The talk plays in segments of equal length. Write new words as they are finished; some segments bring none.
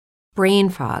brain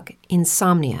fog,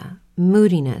 insomnia,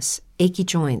 moodiness, achy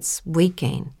joints, weight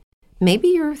gain. Maybe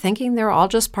you're thinking they're all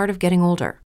just part of getting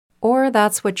older, or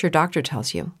that's what your doctor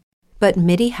tells you. But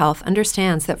MIDI Health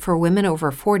understands that for women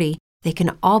over 40, they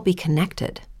can all be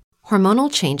connected. Hormonal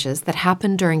changes that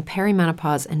happen during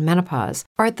perimenopause and menopause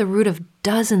are at the root of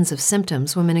dozens of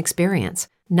symptoms women experience,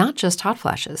 not just hot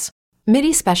flashes.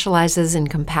 MIDI specializes in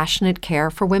compassionate care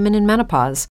for women in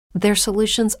menopause. Their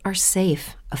solutions are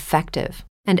safe, effective,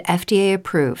 and FDA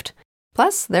approved.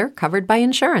 Plus, they're covered by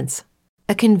insurance.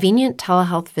 A convenient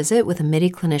telehealth visit with a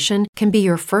MIDI clinician can be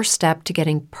your first step to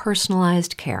getting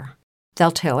personalized care.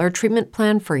 They'll tailor a treatment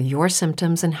plan for your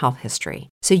symptoms and health history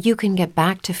so you can get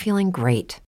back to feeling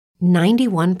great.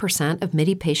 91% of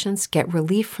MIDI patients get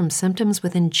relief from symptoms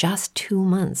within just 2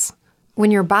 months.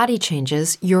 When your body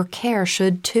changes, your care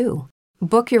should too.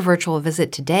 Book your virtual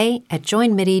visit today at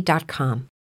joinmidi.com.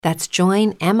 That's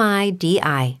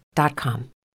joinmidi.com.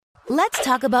 Let's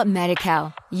talk about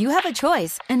Medi-Cal. You have a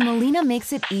choice, and Molina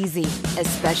makes it easy,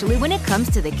 especially when it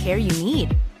comes to the care you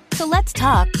need. So let's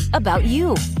talk about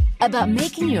you, about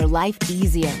making your life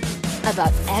easier,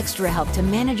 about extra help to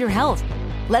manage your health.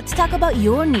 Let's talk about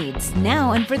your needs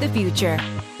now and for the future.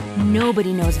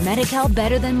 Nobody knows Medi-Cal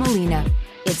better than Molina.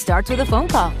 It starts with a phone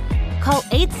call. Call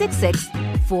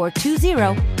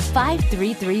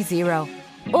 866-420-5330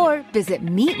 or visit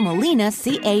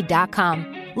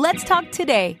meetmolinaca.com. Let's talk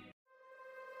today.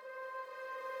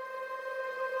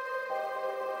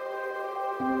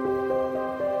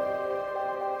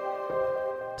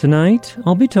 Tonight,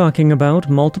 I'll be talking about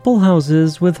multiple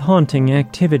houses with haunting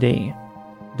activity,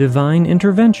 divine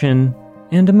intervention,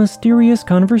 and a mysterious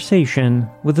conversation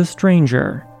with a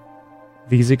stranger.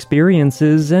 These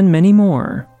experiences and many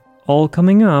more, all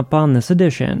coming up on this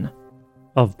edition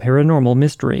of Paranormal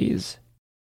Mysteries.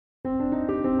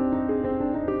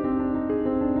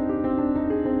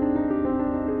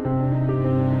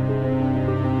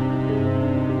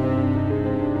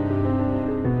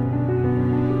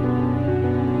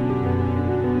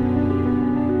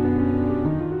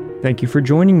 Thank you for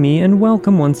joining me and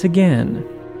welcome once again.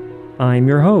 I'm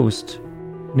your host,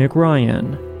 Nick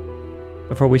Ryan.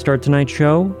 Before we start tonight's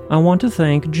show, I want to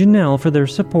thank Janelle for their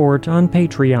support on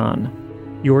Patreon.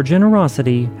 Your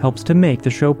generosity helps to make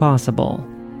the show possible.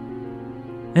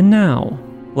 And now,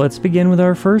 let's begin with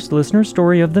our first listener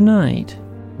story of the night,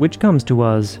 which comes to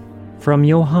us from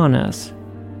Johannes.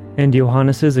 And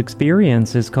Johannes's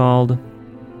experience is called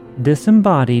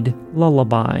Disembodied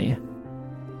Lullaby.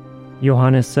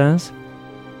 Johannes says,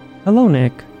 "Hello,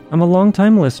 Nick. I'm a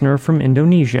longtime listener from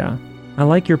Indonesia. I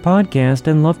like your podcast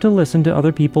and love to listen to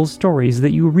other people's stories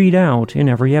that you read out in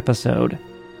every episode.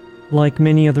 Like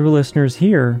many other listeners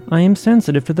here, I am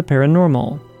sensitive to the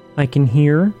paranormal. I can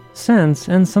hear, sense,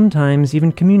 and sometimes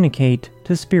even communicate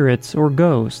to spirits or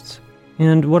ghosts.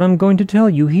 And what I'm going to tell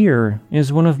you here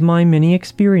is one of my many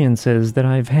experiences that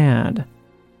I've had.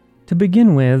 To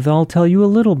begin with, I'll tell you a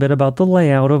little bit about the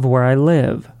layout of where I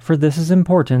live, for this is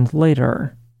important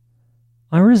later.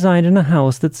 I reside in a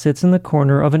house that sits in the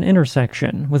corner of an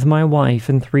intersection with my wife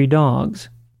and 3 dogs.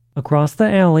 Across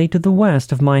the alley to the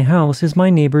west of my house is my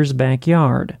neighbor's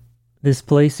backyard. This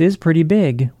place is pretty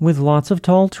big, with lots of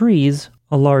tall trees,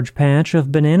 a large patch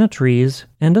of banana trees,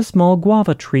 and a small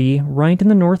guava tree right in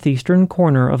the northeastern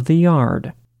corner of the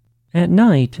yard. At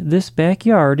night, this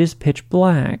backyard is pitch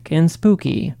black and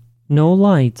spooky. No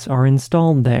lights are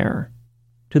installed there.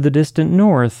 To the distant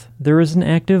north, there is an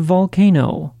active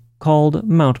volcano called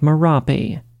Mount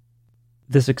Merapi.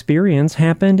 This experience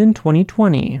happened in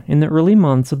 2020, in the early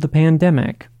months of the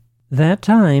pandemic. That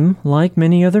time, like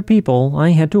many other people,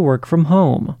 I had to work from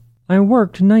home. I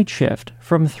worked night shift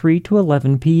from 3 to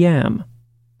 11 p.m.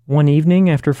 One evening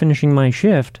after finishing my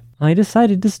shift, I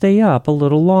decided to stay up a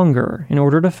little longer in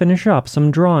order to finish up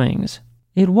some drawings.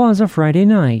 It was a Friday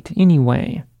night,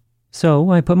 anyway.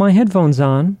 So I put my headphones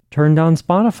on, turned on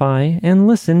Spotify, and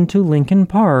listened to Linkin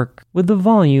Park with the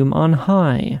volume on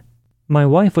high. My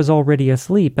wife was already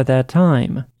asleep at that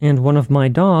time, and one of my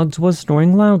dogs was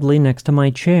snoring loudly next to my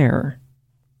chair.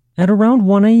 At around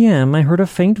 1 a.m., I heard a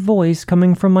faint voice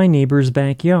coming from my neighbor's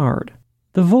backyard.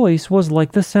 The voice was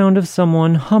like the sound of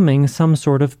someone humming some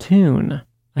sort of tune.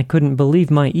 I couldn't believe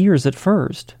my ears at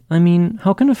first. I mean,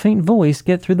 how can a faint voice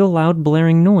get through the loud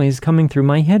blaring noise coming through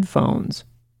my headphones?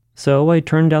 So I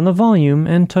turned down the volume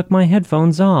and took my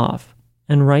headphones off,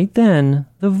 and right then,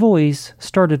 the voice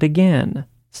started again,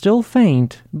 still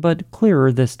faint, but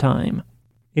clearer this time.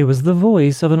 It was the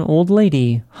voice of an old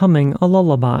lady humming a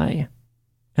lullaby.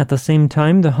 At the same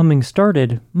time the humming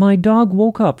started, my dog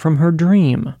woke up from her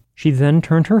dream. She then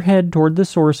turned her head toward the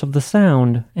source of the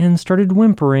sound and started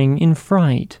whimpering in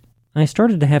fright. I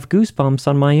started to have goosebumps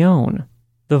on my own.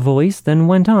 The voice then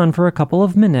went on for a couple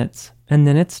of minutes, and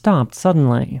then it stopped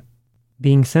suddenly.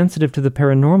 Being sensitive to the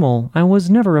paranormal, I was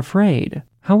never afraid.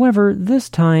 However, this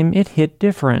time it hit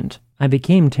different. I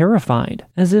became terrified,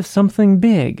 as if something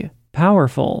big,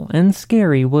 powerful, and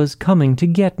scary was coming to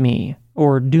get me,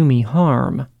 or do me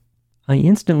harm. I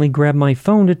instantly grabbed my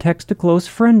phone to text a close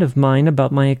friend of mine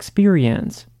about my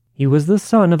experience. He was the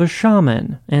son of a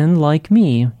shaman, and like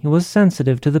me, he was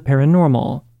sensitive to the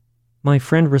paranormal. My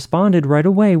friend responded right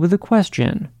away with a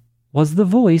question. Was the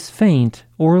voice faint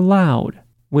or loud?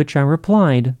 Which I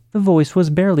replied, the voice was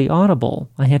barely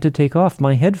audible. I had to take off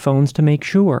my headphones to make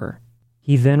sure.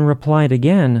 He then replied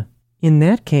again, in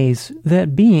that case,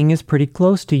 that being is pretty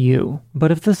close to you,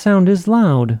 but if the sound is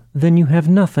loud, then you have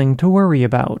nothing to worry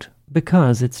about,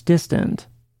 because it's distant.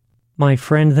 My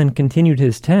friend then continued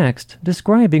his text,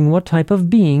 describing what type of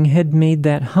being had made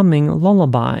that humming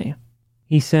lullaby.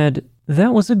 He said,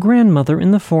 that was a grandmother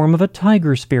in the form of a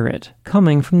tiger spirit,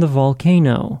 coming from the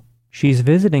volcano. She's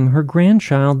visiting her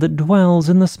grandchild that dwells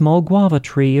in the small guava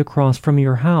tree across from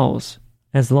your house.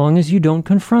 As long as you don't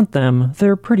confront them,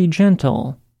 they're pretty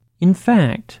gentle. In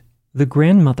fact, the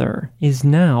grandmother is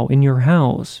now in your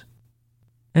house.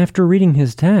 After reading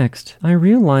his text, I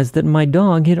realized that my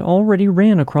dog had already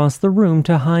ran across the room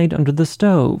to hide under the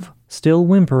stove, still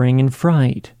whimpering in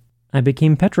fright. I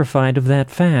became petrified of that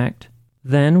fact.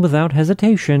 Then, without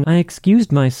hesitation, I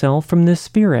excused myself from this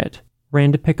spirit,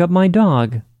 ran to pick up my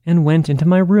dog, and went into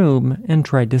my room and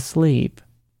tried to sleep.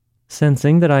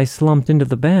 Sensing that I slumped into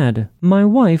the bed, my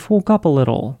wife woke up a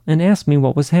little and asked me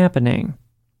what was happening.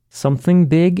 Something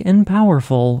big and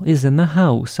powerful is in the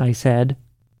house, I said.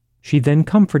 She then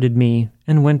comforted me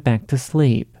and went back to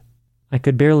sleep. I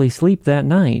could barely sleep that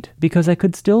night because I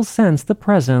could still sense the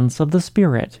presence of the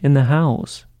spirit in the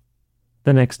house.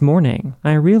 The next morning,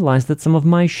 I realized that some of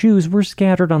my shoes were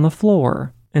scattered on the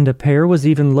floor, and a pair was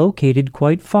even located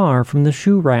quite far from the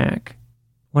shoe rack.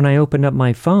 When I opened up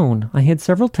my phone, I had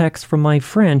several texts from my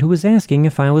friend who was asking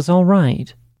if I was all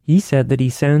right. He said that he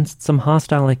sensed some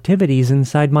hostile activities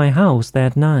inside my house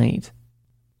that night.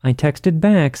 I texted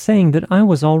back saying that I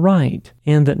was all right,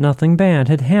 and that nothing bad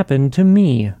had happened to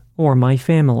me or my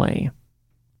family.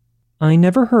 I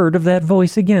never heard of that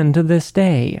voice again to this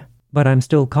day, but I'm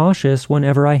still cautious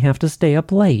whenever I have to stay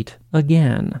up late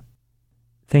again.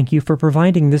 Thank you for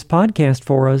providing this podcast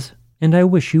for us, and I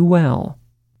wish you well.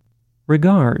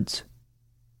 Regards,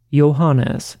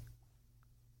 Johannes.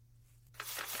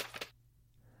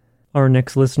 Our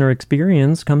next listener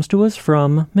experience comes to us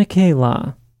from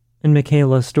Michaela, and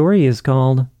Michaela's story is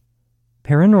called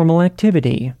Paranormal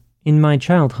Activity in My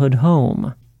Childhood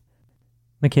Home.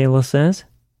 Michaela says,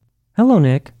 Hello,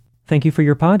 Nick. Thank you for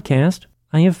your podcast.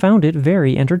 I have found it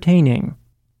very entertaining.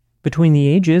 Between the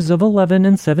ages of 11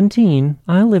 and 17,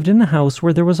 I lived in a house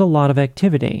where there was a lot of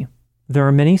activity. There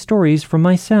are many stories from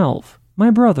myself,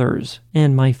 my brothers,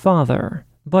 and my father,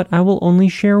 but I will only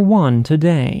share one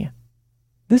today.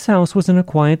 This house was in a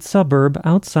quiet suburb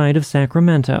outside of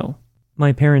Sacramento.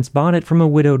 My parents bought it from a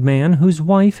widowed man whose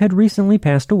wife had recently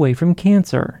passed away from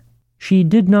cancer. She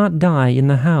did not die in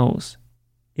the house.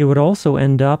 It would also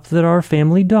end up that our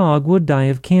family dog would die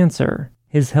of cancer.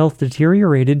 His health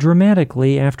deteriorated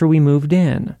dramatically after we moved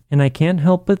in, and I can't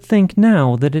help but think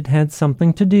now that it had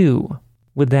something to do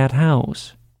with that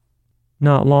house.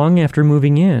 Not long after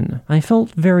moving in, I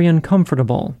felt very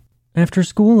uncomfortable. After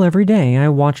school every day, I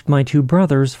watched my two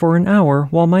brothers for an hour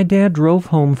while my dad drove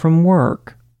home from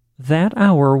work. That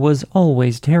hour was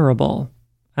always terrible.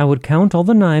 I would count all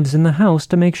the knives in the house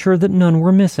to make sure that none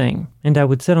were missing, and I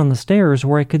would sit on the stairs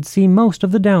where I could see most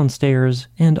of the downstairs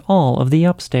and all of the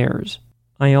upstairs.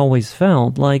 I always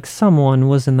felt like someone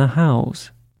was in the house.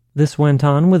 This went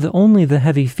on with only the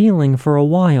heavy feeling for a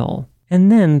while,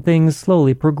 and then things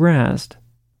slowly progressed.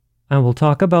 I will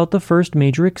talk about the first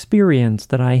major experience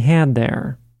that I had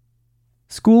there.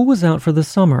 School was out for the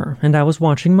summer, and I was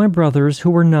watching my brothers who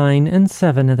were 9 and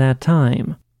 7 at that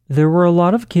time. There were a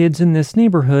lot of kids in this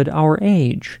neighborhood our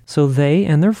age, so they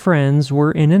and their friends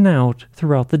were in and out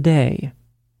throughout the day.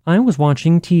 I was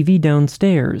watching TV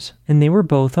downstairs, and they were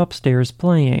both upstairs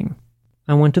playing.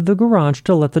 I went to the garage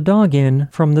to let the dog in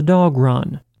from the dog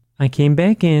run. I came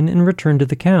back in and returned to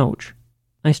the couch.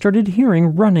 I started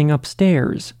hearing running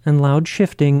upstairs and loud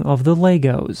shifting of the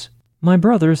Legos. My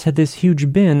brothers had this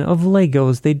huge bin of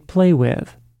Legos they'd play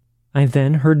with. I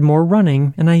then heard more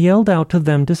running, and I yelled out to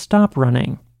them to stop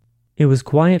running. It was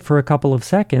quiet for a couple of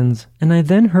seconds, and I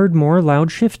then heard more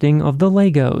loud shifting of the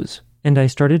Legos, and I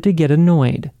started to get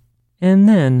annoyed. And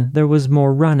then there was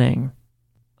more running.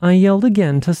 I yelled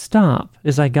again to stop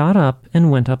as I got up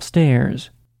and went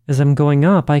upstairs. As I'm going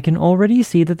up, I can already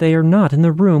see that they are not in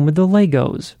the room with the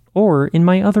Legos, or in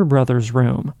my other brother's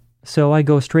room. So I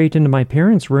go straight into my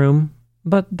parents' room,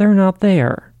 but they're not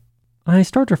there. I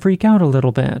start to freak out a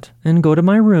little bit, and go to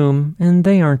my room, and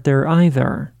they aren't there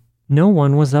either. No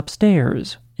one was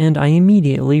upstairs, and I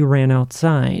immediately ran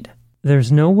outside.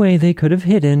 There's no way they could have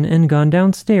hidden and gone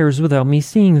downstairs without me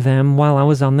seeing them while I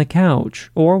was on the couch,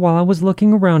 or while I was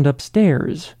looking around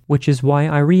upstairs, which is why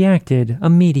I reacted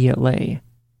immediately.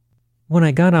 When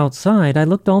I got outside, I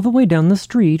looked all the way down the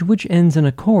street, which ends in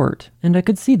a court, and I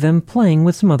could see them playing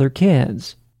with some other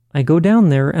kids. I go down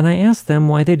there and I asked them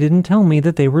why they didn't tell me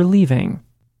that they were leaving.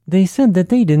 They said that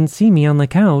they didn't see me on the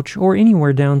couch or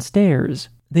anywhere downstairs.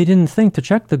 They didn't think to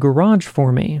check the garage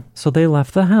for me, so they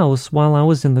left the house while I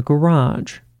was in the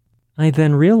garage. I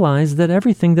then realized that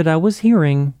everything that I was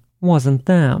hearing wasn't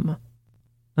them.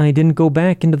 I didn't go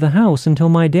back into the house until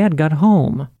my dad got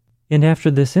home, and after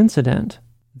this incident,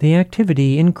 the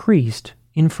activity increased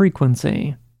in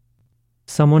frequency.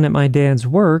 Someone at my dad's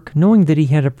work, knowing that he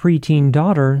had a preteen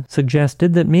daughter,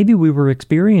 suggested that maybe we were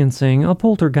experiencing a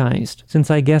poltergeist, since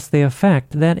I guess they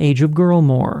affect that age of girl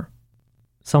more.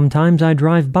 Sometimes I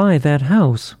drive by that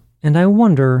house, and I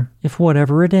wonder if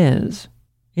whatever it is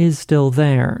still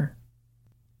there.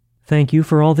 Thank you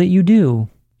for all that you do,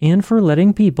 and for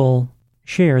letting people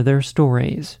share their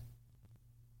stories.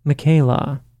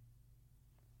 Michaela.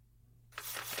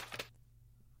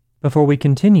 Before we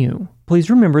continue, please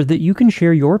remember that you can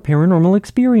share your paranormal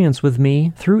experience with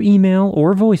me through email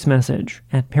or voice message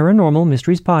at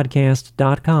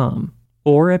paranormalmysteriespodcast.com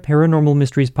or at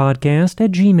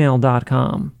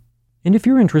paranormalmysteriespodcast@gmail.com. And if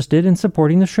you're interested in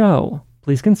supporting the show,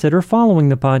 please consider following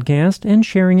the podcast and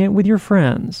sharing it with your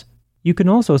friends. You can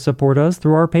also support us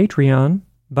through our Patreon,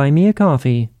 Buy Me a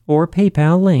Coffee, or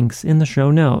PayPal links in the show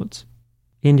notes.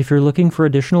 And if you're looking for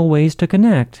additional ways to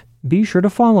connect, be sure to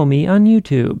follow me on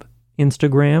YouTube,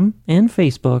 Instagram, and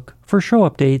Facebook for show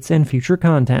updates and future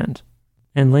content.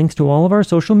 And links to all of our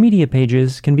social media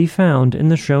pages can be found in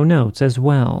the show notes as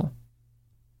well.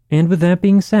 And with that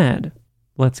being said,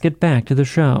 let's get back to the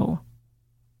show.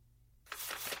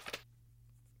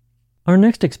 Our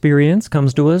next experience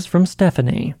comes to us from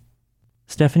Stephanie.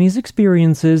 Stephanie's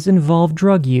experiences involve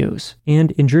drug use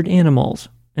and injured animals,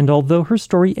 and although her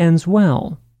story ends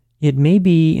well, it may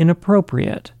be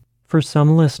inappropriate for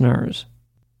some listeners.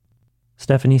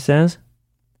 Stephanie says,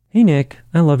 "Hey Nick,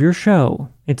 I love your show.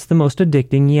 It's the most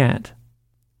addicting yet.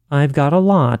 I've got a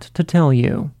lot to tell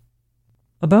you.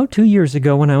 About 2 years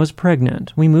ago when I was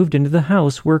pregnant, we moved into the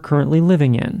house we're currently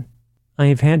living in. I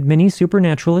have had many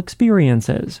supernatural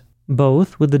experiences,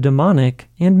 both with the demonic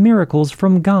and miracles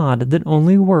from God that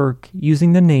only work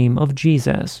using the name of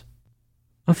Jesus.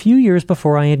 A few years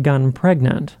before I had gotten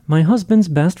pregnant, my husband's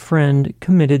best friend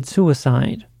committed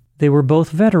suicide. They were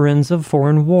both veterans of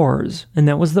foreign wars, and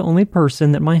that was the only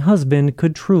person that my husband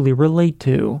could truly relate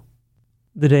to.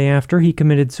 The day after he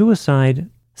committed suicide,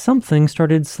 something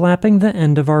started slapping the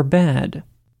end of our bed.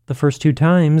 The first 2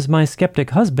 times, my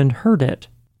skeptic husband heard it.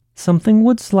 Something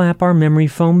would slap our memory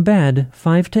foam bed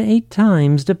 5 to 8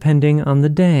 times depending on the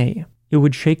day. It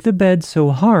would shake the bed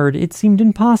so hard it seemed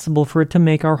impossible for it to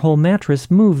make our whole mattress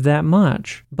move that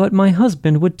much, but my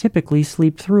husband would typically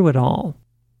sleep through it all.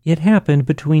 It happened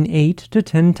between 8 to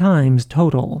 10 times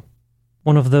total.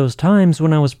 One of those times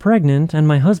when I was pregnant and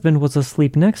my husband was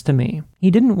asleep next to me, he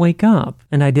didn't wake up,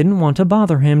 and I didn't want to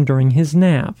bother him during his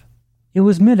nap. It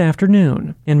was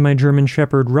mid-afternoon, and my German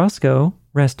Shepherd Roscoe,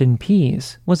 rest in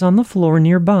peace, was on the floor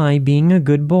nearby being a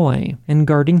good boy and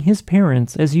guarding his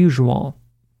parents as usual.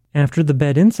 After the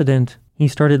bed incident, he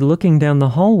started looking down the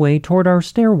hallway toward our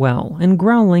stairwell and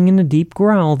growling in a deep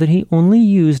growl that he only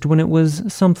used when it was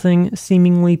something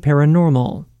seemingly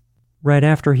paranormal. Right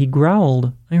after he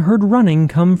growled, I heard running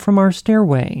come from our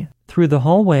stairway, through the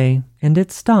hallway, and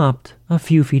it stopped a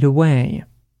few feet away.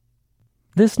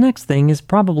 This next thing is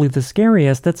probably the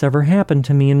scariest that's ever happened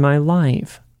to me in my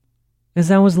life. As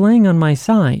I was laying on my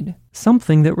side,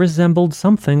 something that resembled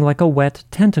something like a wet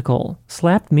tentacle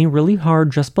slapped me really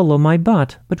hard just below my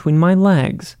butt, between my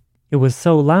legs. It was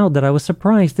so loud that I was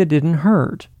surprised it didn't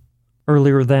hurt.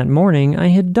 Earlier that morning, I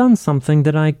had done something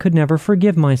that I could never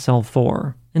forgive myself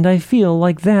for, and I feel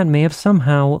like that may have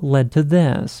somehow led to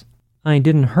this. I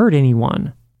didn't hurt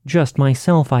anyone, just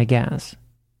myself, I guess.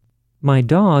 My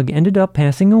dog ended up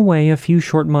passing away a few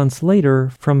short months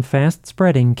later from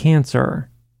fast-spreading cancer.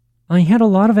 I had a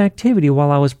lot of activity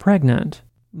while I was pregnant,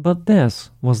 but this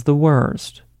was the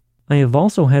worst. I have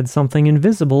also had something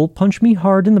invisible punch me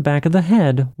hard in the back of the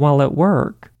head while at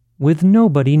work, with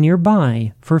nobody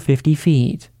nearby for 50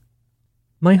 feet.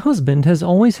 My husband has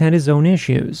always had his own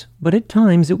issues, but at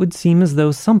times it would seem as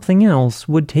though something else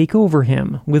would take over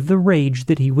him with the rage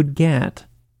that he would get.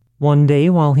 One day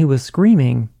while he was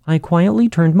screaming, I quietly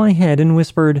turned my head and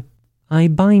whispered, "I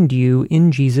bind you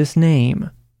in Jesus' name."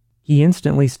 He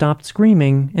instantly stopped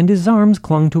screaming, and his arms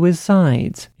clung to his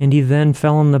sides, and he then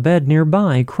fell on the bed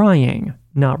nearby crying,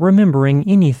 not remembering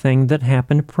anything that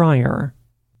happened prior.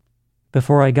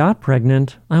 Before I got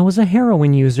pregnant, I was a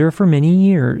heroin user for many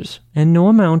years, and no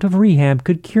amount of rehab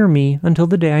could cure me until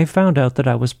the day I found out that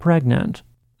I was pregnant.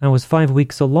 I was 5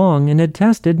 weeks along and had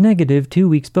tested negative 2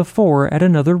 weeks before at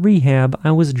another rehab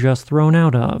I was just thrown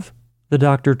out of. The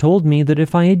doctor told me that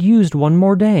if I had used one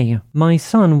more day, my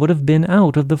son would have been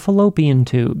out of the fallopian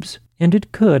tubes, and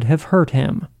it could have hurt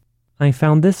him. I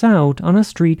found this out on a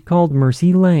street called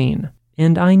Mercy Lane,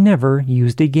 and I never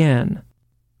used again.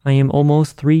 I am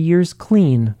almost 3 years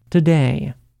clean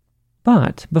today.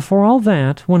 But before all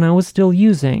that, when I was still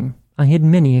using, I had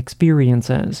many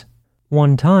experiences.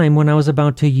 One time when I was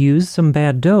about to use some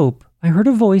bad dope, I heard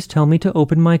a voice tell me to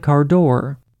open my car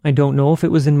door. I don't know if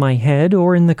it was in my head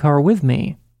or in the car with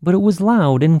me, but it was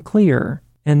loud and clear,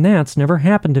 and that's never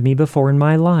happened to me before in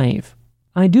my life.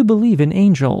 I do believe in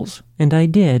angels, and I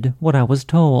did what I was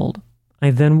told. I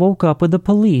then woke up with the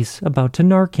police about to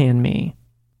Narcan me.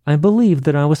 I believed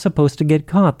that I was supposed to get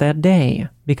caught that day,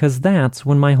 because that's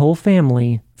when my whole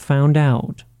family found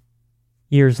out.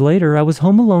 Years later, I was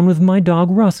home alone with my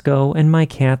dog Rusco and my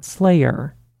cat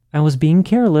Slayer. I was being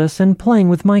careless and playing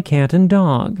with my cat and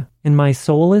dog, and my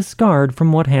soul is scarred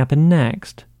from what happened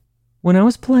next. When I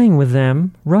was playing with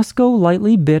them, Rusco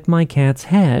lightly bit my cat's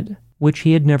head, which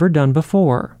he had never done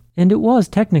before, and it was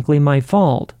technically my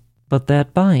fault, but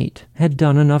that bite had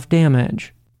done enough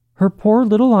damage. Her poor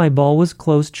little eyeball was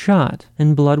closed shut,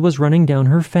 and blood was running down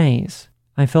her face.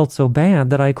 I felt so bad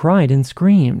that I cried and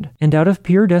screamed, and out of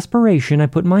pure desperation I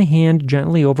put my hand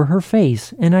gently over her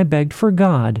face and I begged for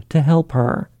God to help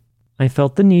her. I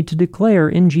felt the need to declare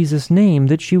in Jesus' name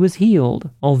that she was healed,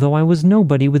 although I was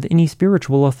nobody with any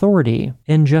spiritual authority,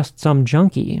 and just some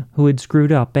junkie who had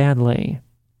screwed up badly.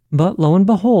 But lo and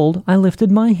behold, I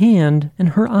lifted my hand, and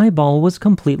her eyeball was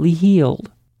completely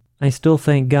healed. I still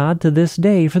thank God to this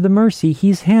day for the mercy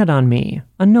He's had on me,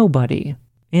 a nobody,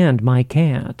 and my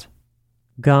cat.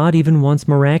 God even once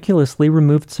miraculously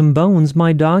removed some bones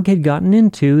my dog had gotten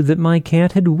into that my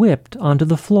cat had whipped onto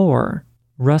the floor.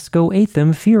 Rusco ate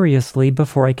them furiously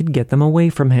before I could get them away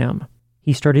from him.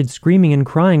 He started screaming and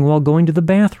crying while going to the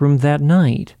bathroom that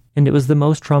night, and it was the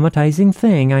most traumatizing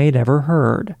thing I had ever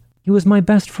heard. He was my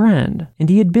best friend, and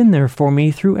he had been there for me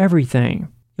through everything.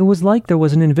 It was like there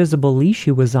was an invisible leash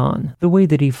he was on, the way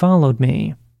that he followed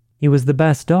me. He was the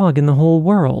best dog in the whole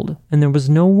world, and there was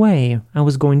no way I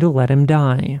was going to let him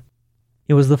die.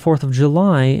 It was the 4th of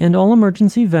July, and all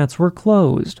emergency vets were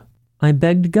closed. I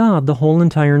begged God the whole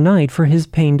entire night for his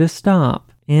pain to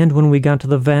stop, and when we got to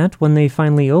the vet, when they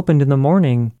finally opened in the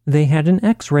morning, they had an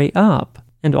X-ray up,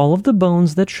 and all of the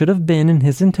bones that should have been in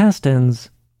his intestines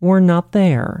were not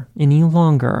there any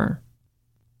longer.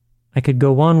 I could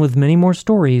go on with many more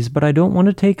stories, but I don't want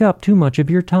to take up too much of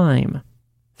your time.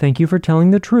 Thank you for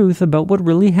telling the truth about what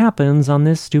really happens on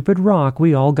this stupid rock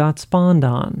we all got spawned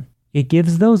on. It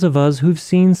gives those of us who've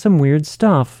seen some weird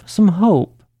stuff some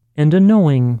hope, and a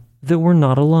knowing that we're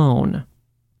not alone.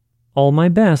 All my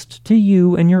best to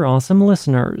you and your awesome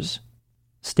listeners.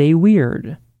 Stay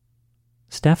weird.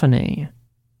 Stephanie.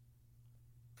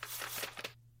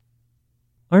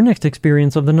 Our next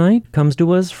experience of the night comes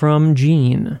to us from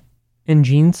Jean, and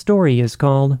Jean's story is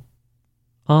called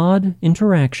Odd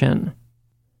Interaction.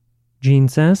 Jean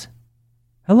says,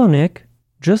 "Hello, Nick.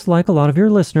 Just like a lot of your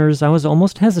listeners, I was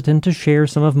almost hesitant to share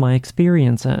some of my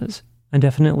experiences. I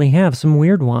definitely have some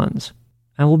weird ones.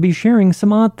 I will be sharing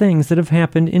some odd things that have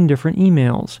happened in different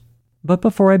emails. But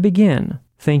before I begin,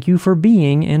 thank you for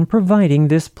being and providing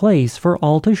this place for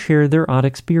all to share their odd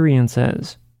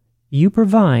experiences. You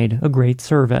provide a great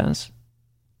service."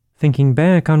 Thinking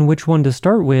back on which one to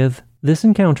start with, this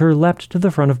encounter leapt to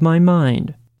the front of my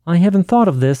mind. I haven't thought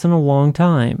of this in a long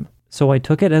time, so I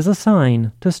took it as a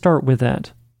sign to start with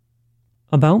it.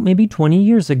 About maybe 20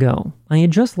 years ago, I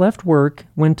had just left work,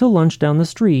 went to lunch down the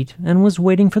street, and was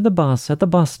waiting for the bus at the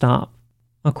bus stop.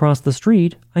 Across the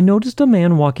street, I noticed a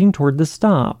man walking toward the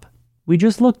stop. We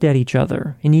just looked at each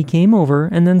other, and he came over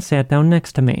and then sat down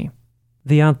next to me.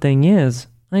 The odd thing is,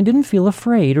 I didn't feel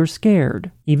afraid or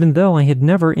scared, even though I had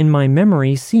never in my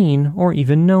memory seen or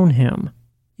even known him.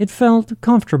 It felt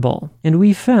comfortable, and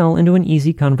we fell into an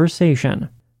easy conversation.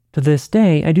 To this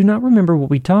day, I do not remember what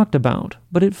we talked about,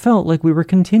 but it felt like we were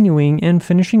continuing and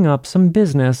finishing up some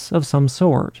business of some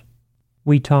sort.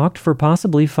 We talked for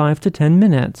possibly 5 to 10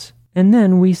 minutes, and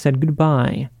then we said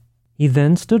goodbye. He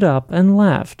then stood up and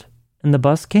left, and the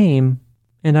bus came,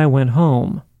 and I went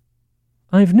home.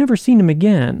 I've never seen him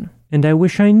again, and I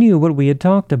wish I knew what we had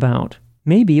talked about.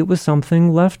 Maybe it was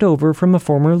something left over from a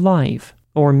former life,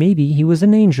 or maybe he was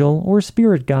an angel or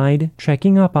spirit guide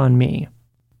checking up on me.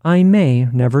 I may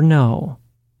never know.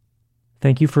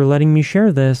 Thank you for letting me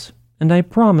share this, and I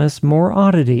promise more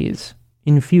oddities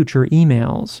in future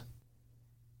emails.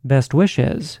 Best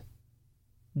wishes,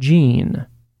 Jean.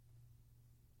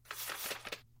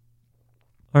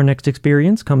 Our next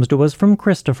experience comes to us from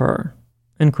Christopher,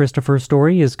 and Christopher's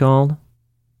story is called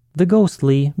The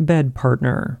Ghostly Bed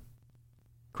Partner.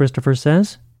 Christopher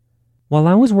says, while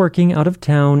I was working out of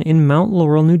town in Mount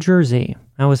Laurel, New Jersey,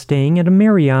 I was staying at a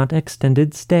Marriott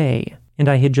extended stay, and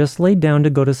I had just laid down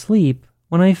to go to sleep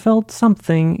when I felt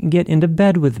something get into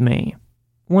bed with me.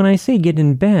 When I say get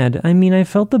in bed, I mean I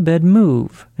felt the bed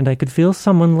move, and I could feel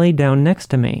someone lay down next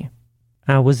to me.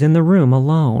 I was in the room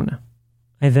alone.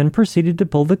 I then proceeded to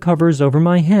pull the covers over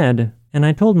my head, and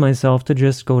I told myself to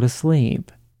just go to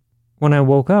sleep. When I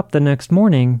woke up the next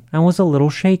morning, I was a little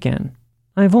shaken.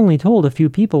 I've only told a few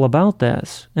people about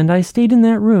this, and I stayed in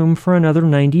that room for another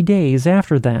 90 days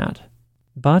after that.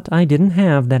 But I didn't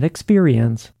have that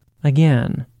experience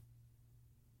again.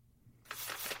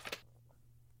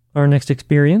 Our next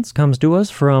experience comes to us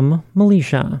from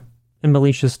Melisha, and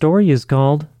Melisha's story is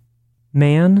called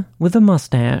Man with a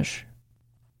Mustache.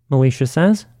 Melisha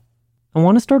says, I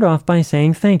want to start off by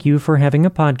saying thank you for having a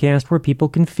podcast where people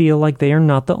can feel like they are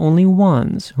not the only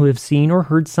ones who have seen or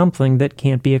heard something that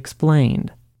can't be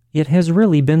explained. It has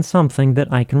really been something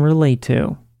that I can relate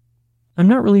to. I'm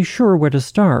not really sure where to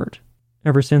start.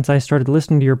 Ever since I started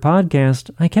listening to your podcast,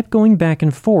 I kept going back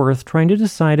and forth trying to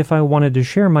decide if I wanted to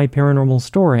share my paranormal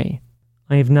story.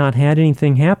 I have not had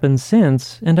anything happen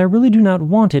since, and I really do not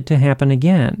want it to happen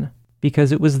again,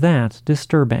 because it was that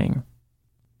disturbing.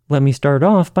 Let me start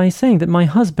off by saying that my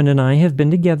husband and I have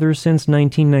been together since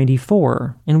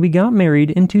 1994, and we got married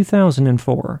in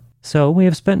 2004, so we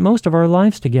have spent most of our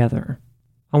lives together.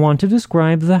 I want to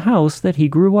describe the house that he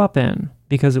grew up in,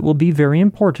 because it will be very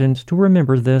important to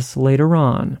remember this later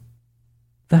on.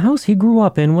 The house he grew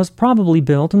up in was probably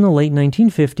built in the late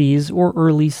 1950s or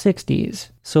early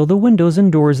 60s, so the windows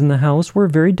and doors in the house were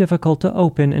very difficult to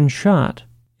open and shut.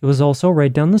 It was also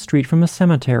right down the street from a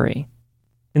cemetery.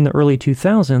 In the early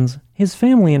 2000s, his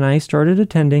family and I started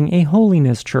attending a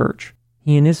holiness church.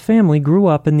 He and his family grew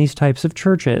up in these types of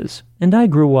churches, and I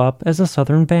grew up as a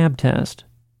Southern Baptist.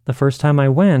 The first time I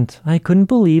went, I couldn't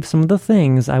believe some of the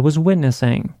things I was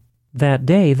witnessing. That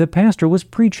day, the pastor was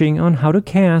preaching on how to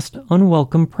cast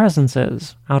unwelcome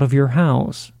presences out of your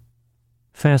house.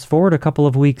 Fast forward a couple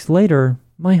of weeks later,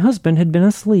 my husband had been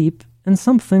asleep, and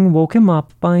something woke him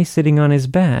up by sitting on his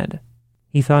bed.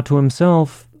 He thought to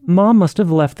himself, Mom must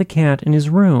have left the cat in his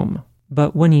room.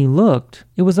 But when he looked,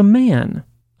 it was a man.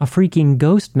 A freaking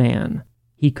ghost man.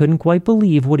 He couldn't quite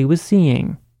believe what he was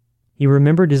seeing. He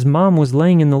remembered his mom was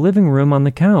laying in the living room on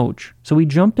the couch, so he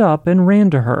jumped up and ran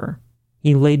to her.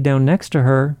 He laid down next to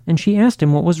her, and she asked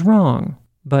him what was wrong,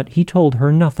 but he told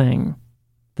her nothing.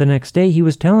 The next day he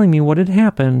was telling me what had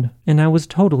happened, and I was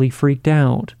totally freaked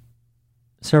out.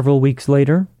 Several weeks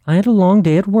later, I had a long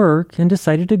day at work and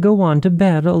decided to go on to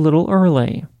bed a little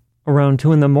early. Around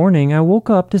 2 a.m, I woke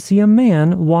up to see a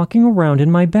man walking around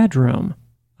in my bedroom.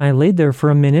 I laid there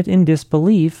for a minute in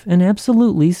disbelief and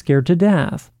absolutely scared to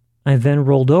death. I then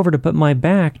rolled over to put my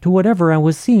back to whatever I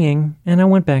was seeing, and I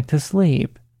went back to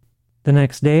sleep. The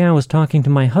next day I was talking to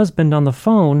my husband on the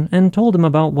phone and told him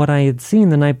about what I had seen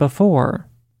the night before.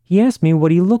 He asked me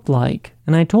what he looked like,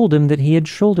 and I told him that he had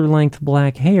shoulder-length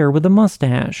black hair with a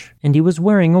mustache, and he was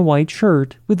wearing a white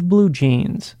shirt with blue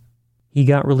jeans. He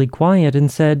got really quiet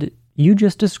and said, "You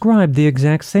just described the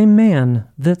exact same man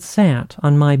that sat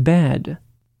on my bed."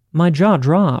 My jaw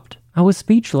dropped. I was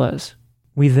speechless.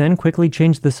 We then quickly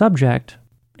changed the subject,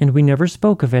 and we never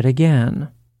spoke of it again.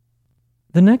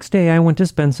 The next day I went to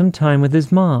spend some time with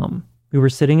his mom. We were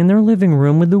sitting in their living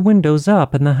room with the windows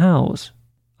up in the house.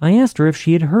 I asked her if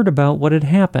she had heard about what had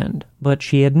happened, but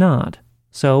she had not,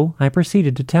 so I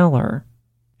proceeded to tell her.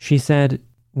 She said,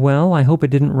 "Well, I hope it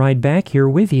didn't ride back here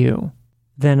with you."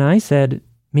 Then I said,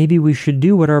 "Maybe we should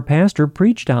do what our pastor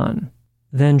preached on."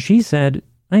 Then she said,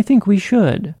 "I think we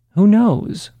should. Who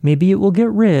knows? Maybe it will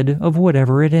get rid of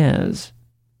whatever it is."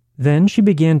 Then she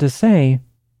began to say,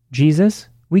 "Jesus,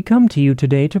 we come to you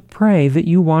today to pray that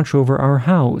you watch over our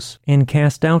house and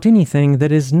cast out anything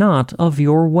that is not of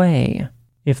your way.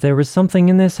 If there is something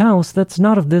in this house that's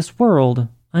not of this world,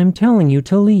 I'm telling you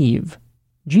to leave.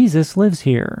 Jesus lives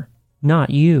here, not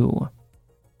you."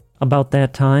 About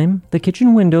that time, the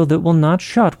kitchen window that will not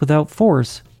shut without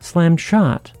force slammed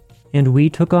shut, and we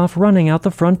took off running out the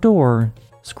front door,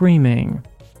 screaming.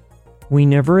 We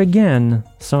never again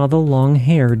saw the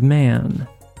long-haired man.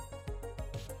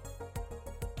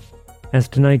 As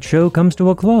tonight's show comes to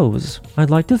a close,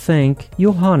 I'd like to thank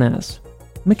Johannes,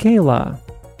 Michaela,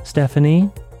 Stephanie,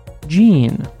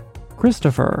 Jean,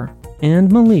 Christopher,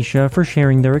 and Melisha for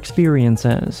sharing their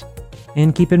experiences.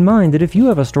 And keep in mind that if you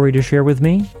have a story to share with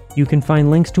me, you can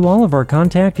find links to all of our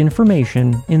contact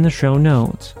information in the show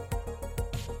notes.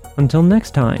 Until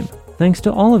next time, thanks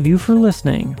to all of you for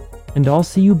listening, and I'll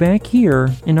see you back here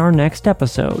in our next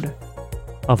episode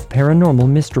of Paranormal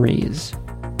Mysteries.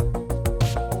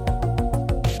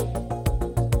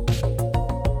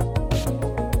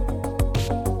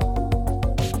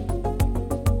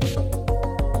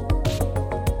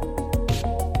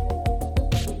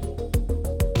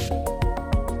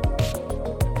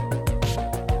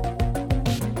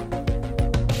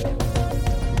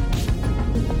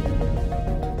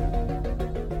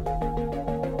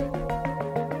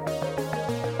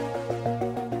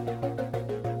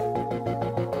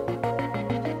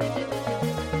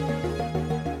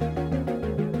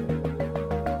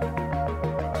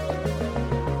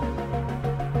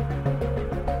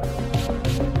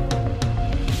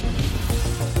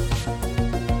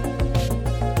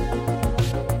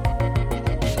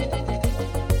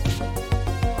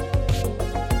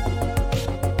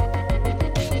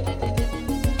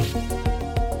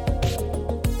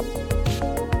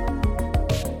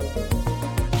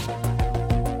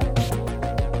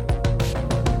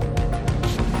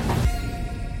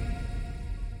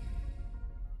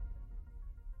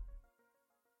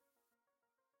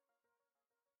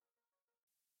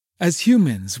 As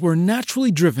humans, we're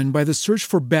naturally driven by the search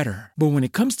for better. But when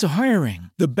it comes to hiring,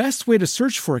 the best way to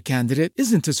search for a candidate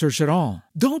isn't to search at all.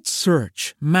 Don't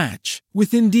search, match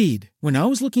with Indeed. When I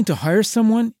was looking to hire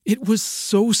someone, it was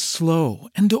so slow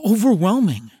and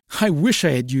overwhelming. I wish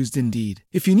I had used Indeed.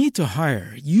 If you need to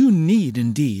hire, you need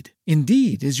Indeed.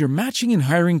 Indeed is your matching and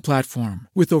hiring platform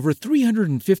with over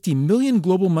 350 million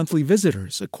global monthly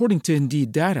visitors, according to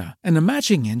Indeed data, and a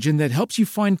matching engine that helps you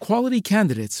find quality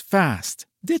candidates fast.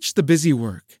 Ditch the busy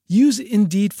work. Use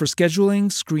Indeed for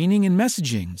scheduling, screening, and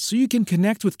messaging so you can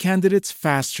connect with candidates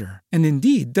faster. And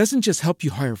Indeed doesn't just help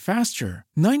you hire faster.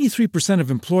 93%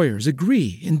 of employers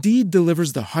agree Indeed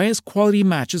delivers the highest quality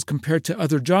matches compared to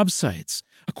other job sites,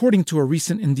 according to a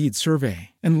recent Indeed survey.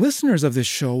 And listeners of this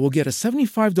show will get a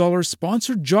 $75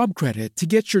 sponsored job credit to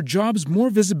get your jobs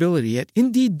more visibility at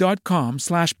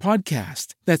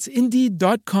Indeed.com/podcast. That's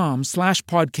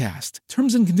Indeed.com/podcast.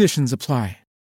 Terms and conditions apply.